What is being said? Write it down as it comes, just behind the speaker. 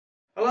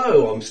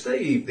Hello, I'm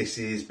Steve, this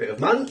is Bit of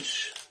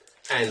Munch,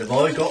 and have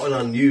I got an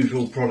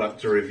unusual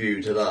product to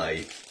review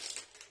today?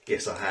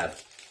 Yes, I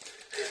have.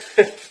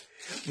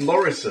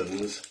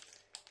 Morrisons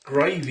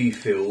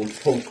gravy-filled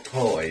pork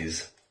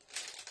pies.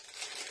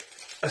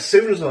 As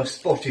soon as I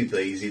spotted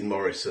these in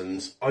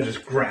Morrisons, I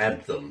just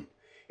grabbed them.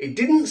 It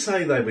didn't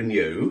say they were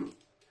new,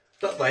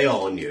 but they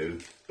are new.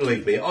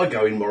 Believe me, I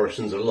go in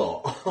Morrisons a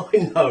lot. I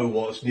know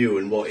what's new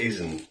and what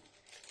isn't.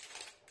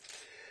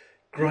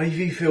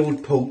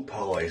 Gravy-filled pork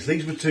pies.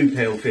 These were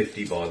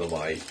 £2.50, by the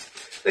way.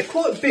 They're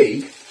quite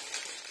big.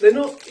 They're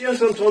not, you know,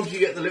 sometimes you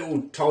get the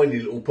little tiny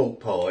little pork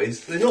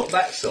pies. They're not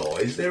that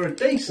size. They're a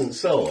decent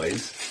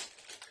size.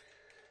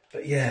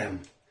 But yeah,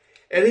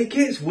 and it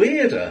gets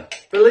weirder.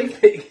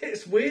 Believe me, it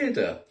gets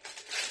weirder.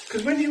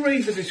 Because when you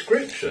read the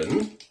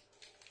description,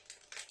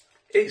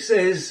 it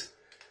says,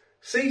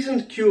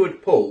 seasoned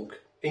cured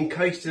pork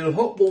encased in a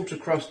hot water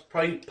crust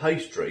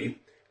pastry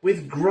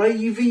with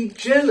gravy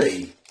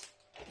jelly.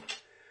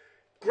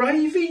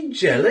 Gravy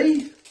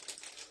jelly?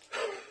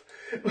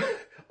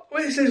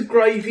 Well, it says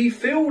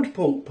gravy-filled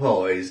pork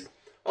pies.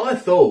 I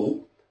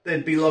thought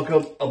there'd be like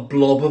a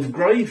blob of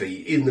gravy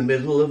in the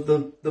middle of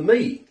the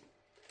meat.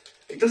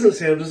 It doesn't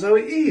sound as though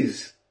it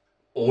is.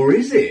 Or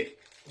is it?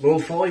 We'll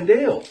find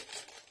out.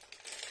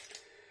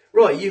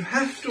 Right, you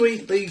have to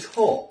eat these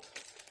hot.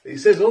 It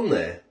says on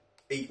there,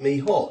 eat me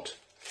hot.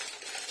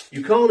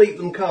 You can't eat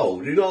them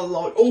cold. You're not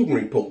like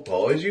ordinary pork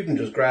pies. You can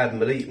just grab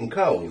them and eat them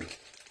cold.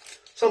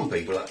 Some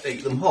people like to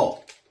eat them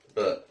hot,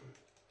 but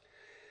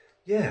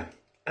yeah.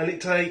 And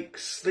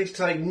these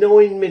take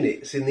 9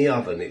 minutes in the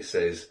oven, it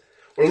says.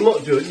 Well, I'm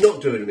not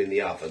doing them in the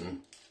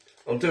oven.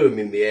 I'll do them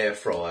in the air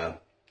fryer.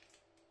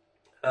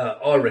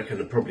 I reckon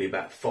they're probably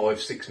about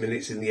 5-6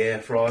 minutes in the air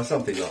fryer,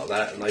 something like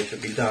that, and they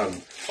should be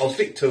done. I'll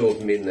stick 2 of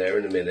them in there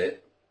in a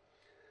minute.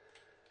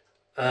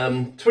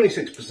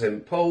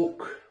 26%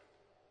 pork.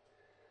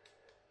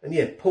 And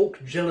yeah,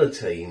 pork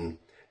gelatine.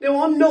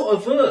 Now, I'm not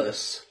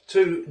averse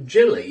to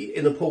jelly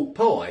in a pork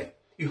pie.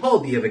 You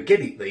hardly ever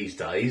get it these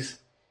days,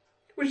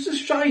 which is a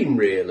shame,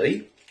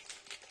 really,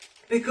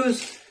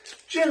 because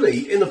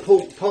jelly in a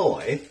pork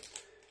pie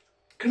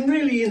can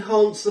really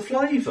enhance the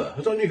flavour.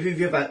 I don't know if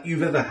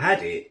you've ever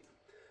had it,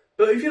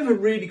 but if you have a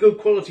really good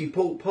quality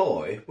pork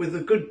pie with a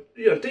good,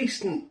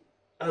 decent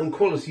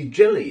quality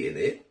jelly in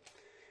it,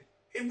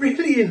 it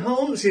really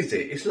enhances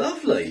it. It's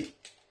lovely.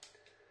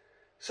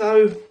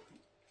 So,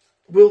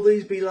 will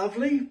these be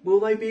lovely? Will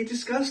they be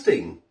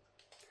disgusting?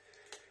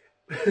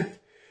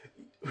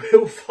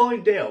 We'll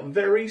find out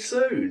very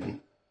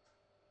soon.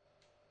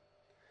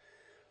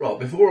 Right,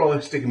 before I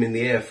stick them in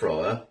the air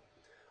fryer,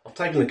 I've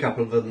taken a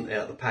couple of them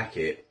out of the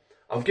packet.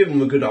 I've given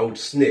them a good old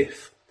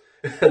sniff.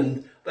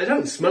 And they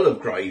don't smell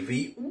of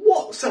gravy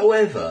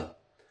whatsoever.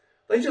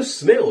 They just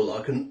smell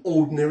like an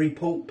ordinary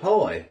pork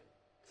pie.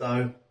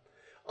 So,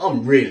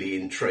 I'm really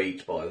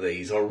intrigued by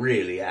these. I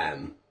really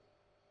am.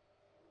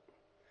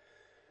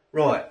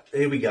 Right,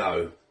 here we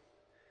go.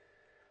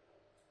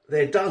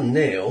 They're done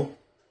now,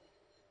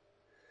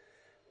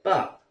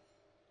 but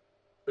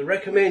the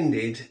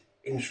recommended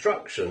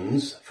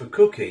instructions for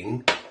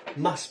cooking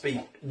must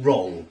be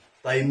wrong.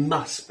 They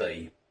must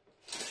be.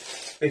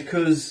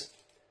 Because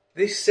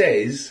this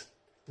says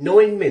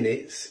 9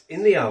 minutes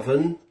in the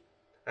oven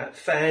at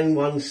fan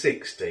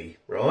 160,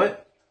 right?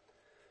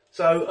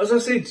 So, as I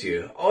said to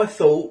you, I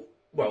thought,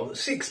 well,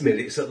 6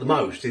 minutes at the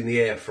most in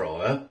the air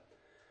fryer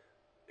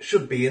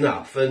should be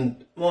enough,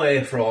 and my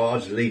air fryer, I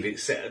just leave it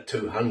set at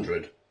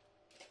 200.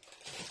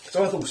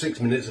 So I thought 6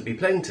 minutes would be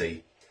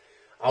plenty.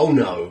 Oh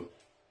no.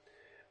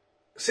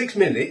 6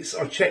 minutes,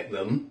 I checked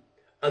them,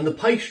 and the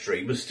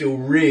pastry was still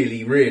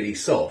really, really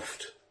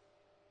soft.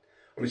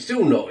 I mean,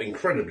 still not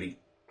incredibly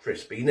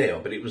crispy now,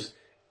 but it was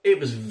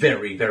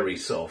very, very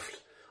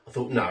soft. I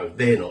thought, no,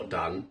 they're not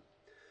done.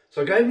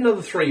 So I gave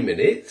another 3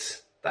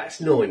 minutes,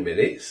 that's 9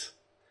 minutes,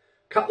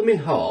 cut them in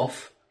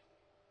half,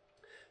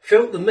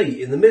 felt the meat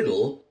in the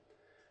middle,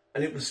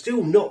 and it was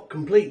still not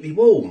completely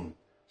warm.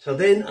 So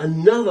then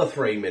another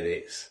 3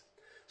 minutes.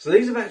 So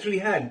these have actually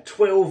had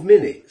 12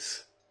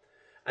 minutes.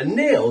 And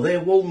now they're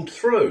warmed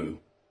through.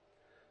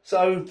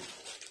 So,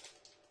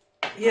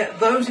 yeah,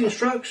 those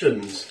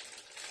instructions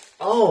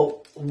are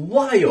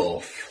way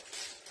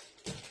off,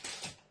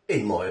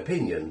 in my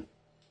opinion.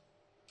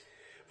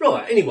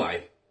 Right,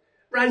 anyway,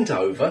 rant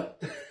over.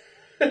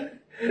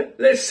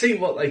 Let's see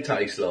what they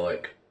taste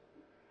like.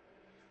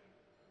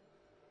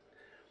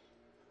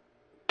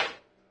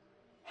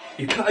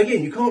 You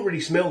can't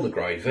really smell the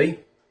gravy.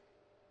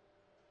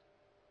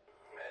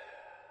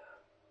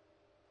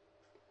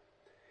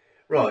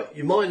 Right,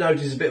 you might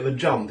notice a bit of a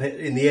jump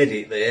in the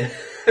edit there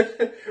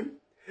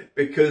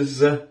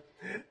because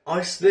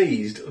I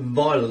sneezed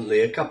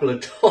violently a couple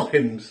of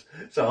times,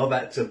 so I've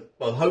had to,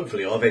 well,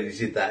 hopefully I've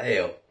edited that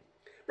out.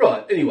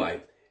 Right, anyway,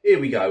 here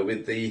we go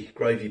with the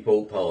gravy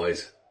pork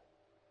pies.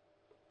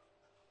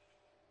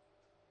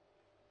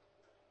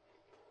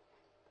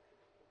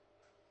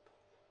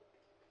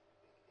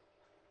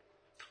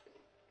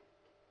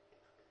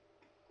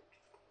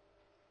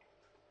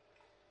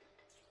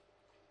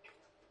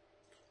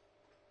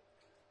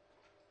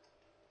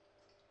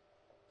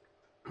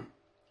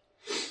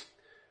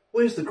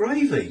 Where's the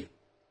gravy?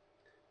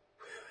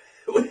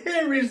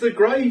 Where is the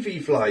gravy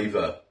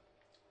flavour?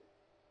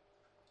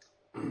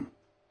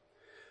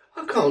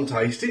 I can't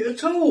taste it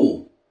at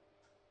all.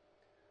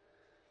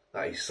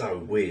 That is so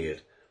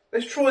weird.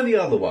 Let's try the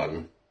other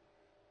one.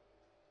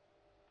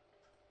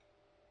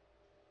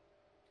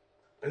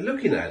 And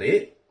looking at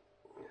it,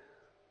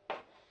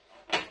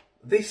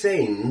 this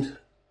end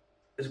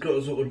has got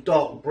a sort of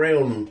dark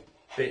brown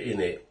bit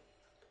in it.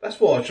 That's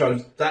why I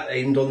chose that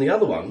end on the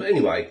other one. But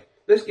anyway,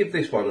 let's give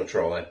this one a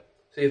try.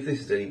 See if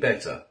this is any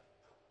better.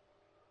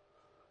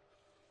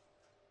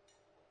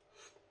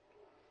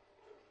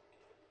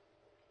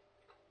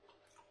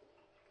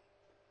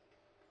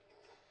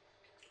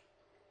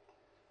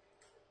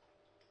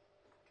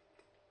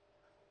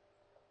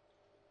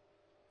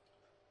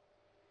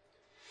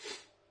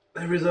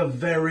 There is a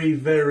very,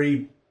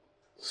 very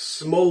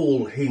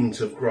small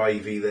hint of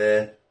gravy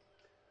there.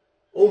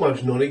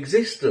 Almost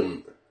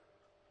non-existent.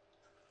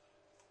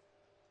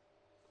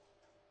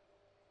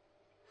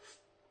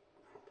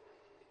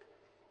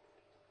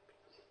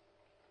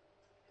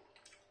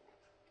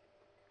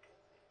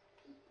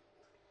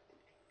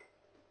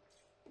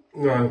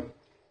 No.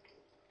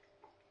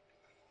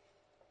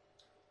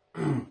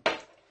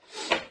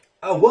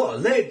 Oh, what a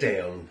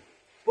letdown.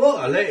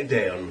 What a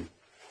letdown.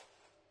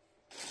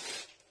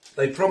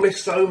 They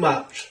promised so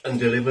much and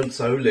delivered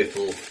so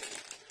little.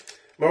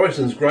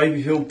 Morrisons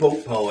gravy-filled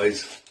pork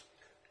pies.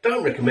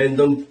 Don't recommend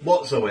them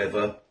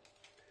whatsoever.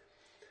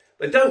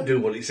 They don't do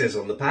what it says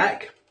on the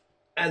pack,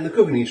 and the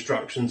cooking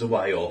instructions are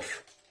way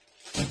off.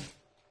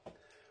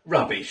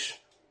 Rubbish.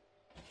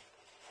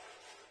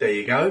 There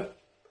you go.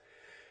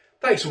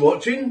 Thanks for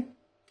watching.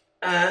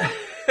 I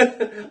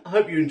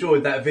hope you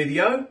enjoyed that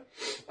video.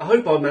 I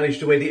hope I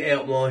managed to edit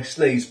out my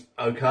sneeze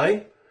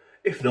okay.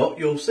 If not,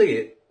 you'll see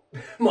it.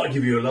 Might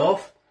give you a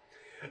laugh.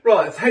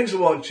 Right, thanks for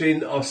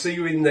watching. I'll see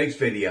you in the next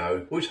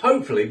video, which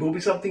hopefully will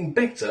be something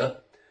better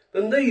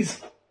than these.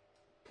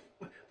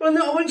 Well,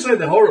 no, I wouldn't say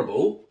they're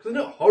horrible, because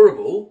they're not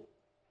horrible.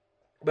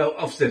 Well,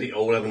 I've said it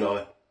all, haven't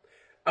I?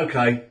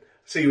 Okay,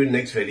 see you in the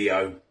next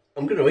video.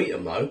 I'm going to eat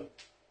them though.